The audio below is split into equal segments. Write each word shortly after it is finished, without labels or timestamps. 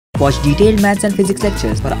Watch detailed maths and physics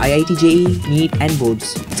lectures for IIT JEE, NEET and boards.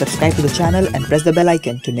 Subscribe to the channel and press the bell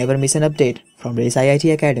icon to never miss an update from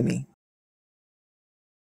IIT Academy.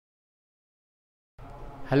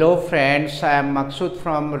 Hello friends, I am Makshud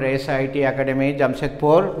from IIT Academy,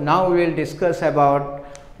 Jamshedpur. Now we will discuss about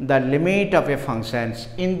the limit of a function.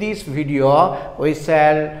 In this video, we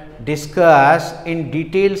shall discuss in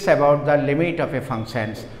details about the limit of a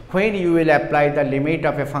function. When you will apply the limit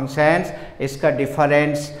of a function, iska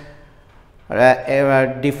difference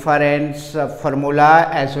formula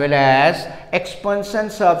as well as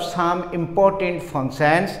expansions of some important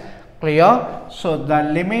functions. Clear? So the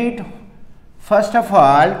limit, first of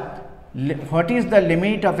all, what is the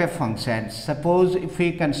limit of a function? Suppose if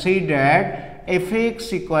we consider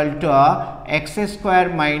fx equal to x square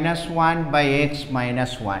minus 1 by x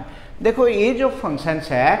minus 1. देखो ये जो functions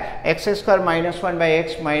है x square minus 1 by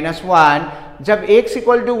x minus 1, जब x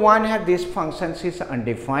equal to 1 है this function is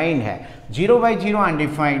undefined है. 0 by 0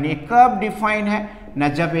 undefined. ये कब define है ना?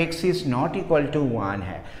 जब x is not equal to 1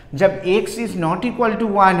 है. जब x is not equal to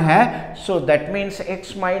 1 है, so that means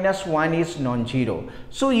x minus 1 is non zero.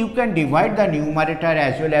 So you can divide the numerator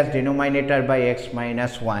as well as denominator by x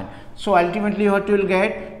minus 1. So ultimately what will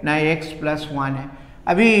get ना x plus 1 है.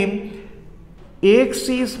 अभी x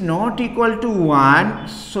is not equal to 1,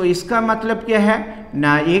 सो इसका मतलब क्या है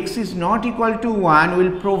ना? x is not equal to 1 will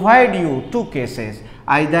provide you to cases,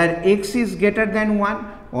 either x is greater than 1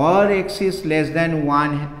 और x is less than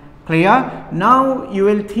 1 है. Clear? Now you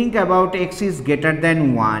will think about x is greater than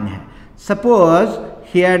 1 है. Suppose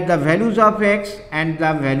here the values of x and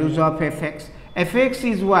the values of fx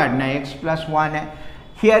is what ना? x plus 1 है.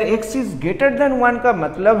 Here x is greater than 1 का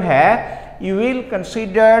मतलब है you will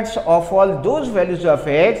consider of all those values of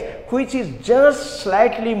x which is just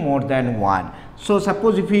slightly more than 1. So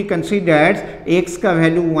suppose if we consider x का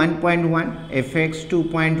value 1.1, fx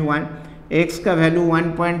 2.1, x का value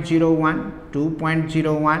 1.01,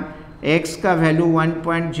 2.01, x का value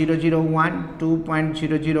 1.001,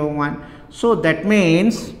 2.001. So that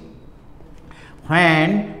means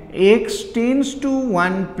when x tends to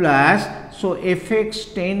 1 plus, so fx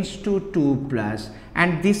tends to 2 plus,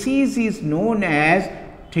 and this is known as,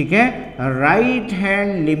 ठीक है, right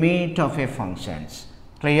hand limit of a functions.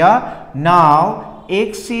 Clear? Now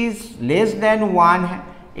x is less than 1 है.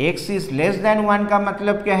 x is less than 1 का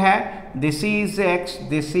मतलब क्या है? this is x,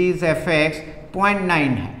 this is fx.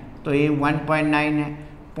 0.9 है तो ये 1.9 है.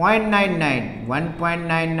 0.99,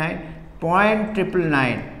 1.99,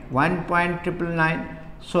 0.999, 1.999.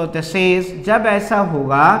 so this is, जब ऐसा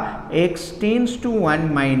होगा x tends to 1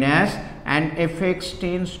 minus and fx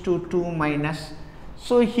tends to 2 minus.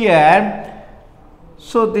 So here,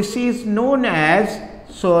 so this is known as,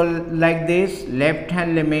 so like this, left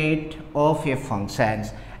hand limit of a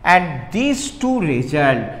functions, and these two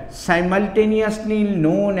result simultaneously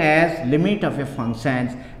known as limit of a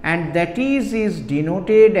functions, and that is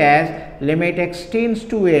denoted as limit x tends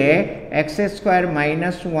to a x square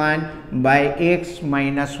minus 1 by x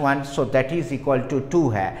minus 1. so that is equal to 2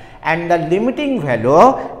 है. and the limiting value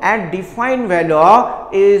and defined value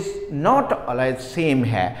is not always same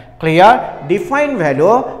है. clear? defined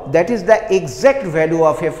value, that is the exact value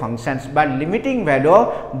of a functions, but limiting value,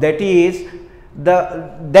 that is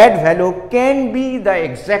that value can be the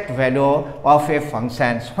exact value of a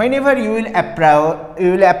functions. Whenever you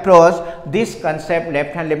will approach this concept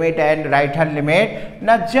left hand limit and right hand limit,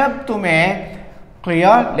 ना जब तुम्हें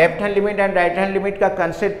clear left hand limit and right hand limit का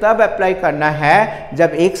concept तब apply करना है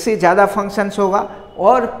जब एक से ज़्यादा फंक्शंस होगा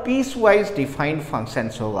और पीस वाइज डिफाइंड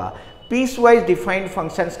फंक्शंस होगा. पीस वाइज डिफाइंड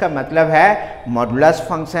फंक्शंस का मतलब है modulus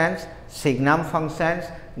functions, signum functions,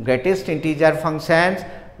 greatest integer functions,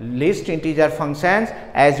 least integer functions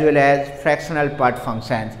as well as fractional part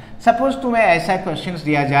functions. Suppose तुम्हें ऐसा क्वेश्चंस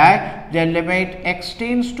दिया जाए the limit x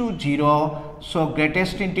tends to 0, so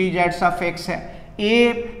greatest integers of x है.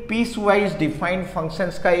 ये piece wise defined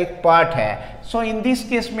functions का एक part है. सो in this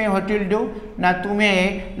case में व्हाट विल डू ना,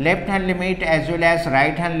 तुम्हें left hand limit as well as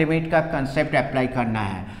right hand limit का कंसेप्ट अप्लाई करना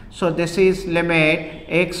है. So this is limit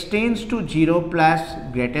x tends to 0 plus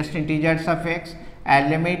greatest integers of x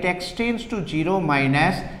and limit x tends to 0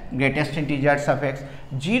 minus greatest integers of x.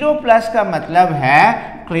 0 plus का मतलब है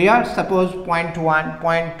clear, suppose 0.1,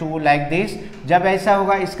 0.2 like this. जब ऐसा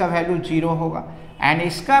होगा इसका वैल्यू 0 होगा, एंड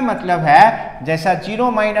इसका मतलब है जैसा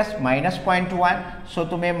 0 माइनस माइनस 0.1, सो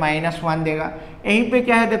तुम्हें माइनस 1 देगा. यहीं पे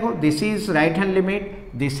क्या है देखो, this is right hand limit,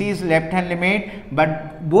 this is left hand limit, but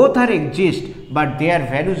both are exist but there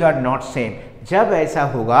values are not same. जब ऐसा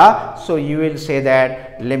होगा so you will say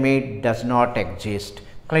that limit does not exist.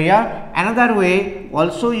 Clear? Another way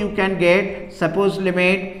also you can get, suppose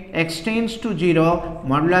limit x tends to 0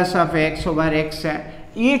 modulus of x over x है।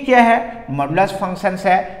 ये क्या है? Modulus functions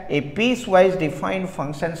है, a piece wise defined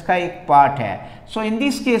functions का एक part है। सो in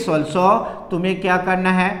this case also तुम्हें क्या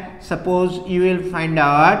करना है? Suppose you will find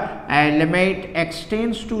out limit x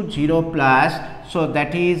tends to 0 plus, so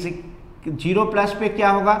that is 0 plus पे क्या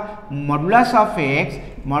होगा? Modulus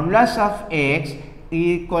of x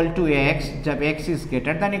equal to x जब x is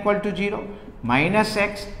greater than equal to 0 minus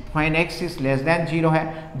x when x is less than 0 है।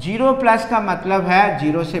 0 plus का मतलब है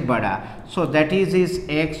 0 से बड़ा, so that is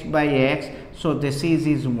x by x, so this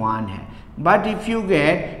is 1 है। But if you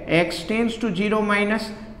get x tends to 0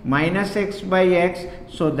 minus x by x,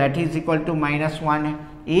 so that is equal to minus 1 है।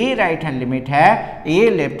 ए right hand limit है, ए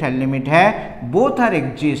left hand limit है, both are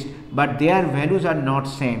exist but their values are not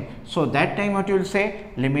same, so that time what you will say?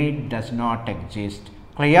 Limit does not exist.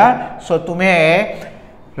 Clear? So तुम्हें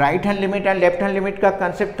right hand limit and left hand limit का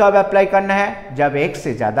concept कब apply करना है? जब एक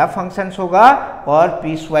से ज़्यादा functions होगा और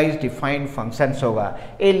पीस वाइज डिफाइंड फंक्शंस होगा।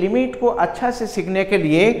 ए लिमिट को अच्छा से सीखने के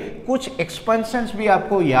लिए कुछ एक्सपेंशंस भी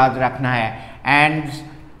आपको याद रखना है, and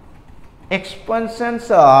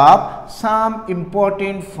expansions of some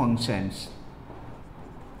important functions,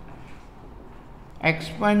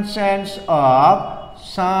 expansions of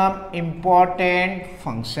some important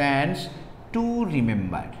functions to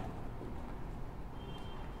remember.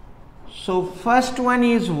 So first one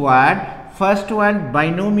is what? First one,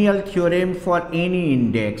 binomial theorem for any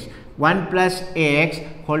index, 1 plus x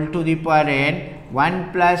whole to the power n, 1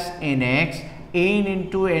 plus nx, n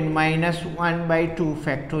into n minus 1 by 2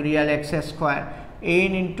 factorial x square,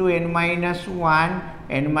 n into n minus 1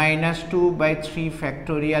 n minus 2 by 3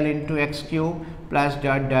 factorial into x cube plus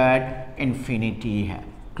dot dot infinity है।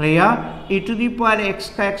 Clear? e to the power x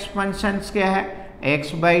का expansion क्या है? x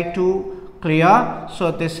by 2। Clear? So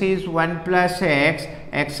this is 1 plus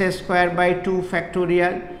x square by 2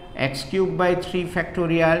 factorial, x cube by 3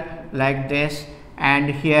 factorial, like this, and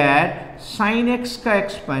here sine x का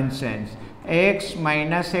expansion x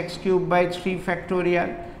minus x cube by 3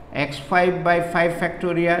 factorial, x5 by 5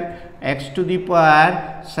 factorial, x to the power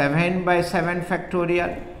 7 by 7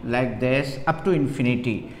 factorial, like this up to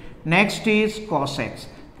infinity. Next is cos x,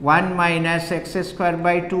 1 minus x square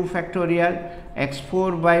by 2 factorial,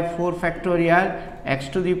 x4 by 4 factorial, x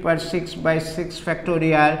to the power 6 by 6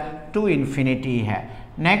 factorial to infinity है।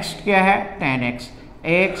 Next क्या है? tan x,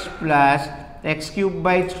 x plus x cube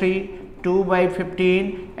by 3, 2 by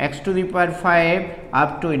 15, x to the power 5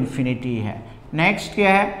 up to infinity है। Next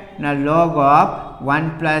क्या है? ना log of 1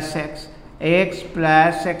 plus x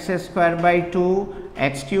plus x square by 2,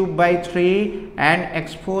 x cube by 3 and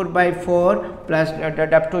x4 by 4 plus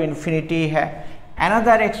up to infinity है।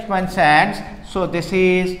 Another expansions, so this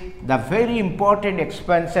is the very important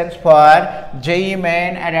expansions for JEE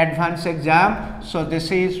Main and advanced exam. So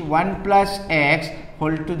this is 1 plus x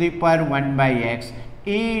whole to the power 1 by x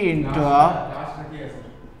e into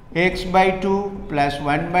x by 2 plus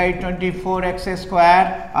 1 by 24 x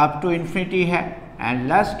square up to infinity है। And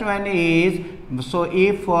last one is, so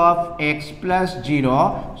f of x plus 0,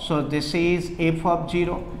 so this is f of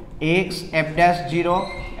 0, x f dash 0,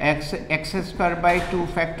 x square by 2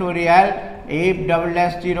 factorial, f double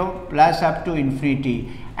dash 0 plus up to infinity,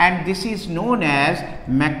 and this is known as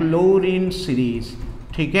Maclaurin series।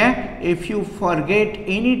 ठीक है? If you forget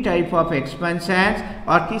any type of expansions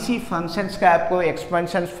और किसी functions का आपको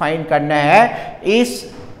expansion find करना है, इस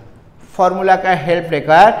formula का हेल्प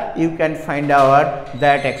लेकर you can find out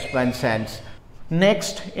that expansions.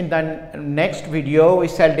 Next, in the next video we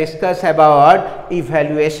shall discuss about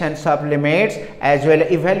evaluations of limits as well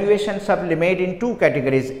evaluations of limit in two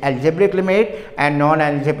categories, algebraic limit and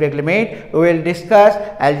non-algebraic limit. We will discuss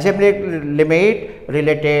algebraic limit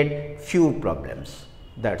related few problems.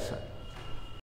 That's all.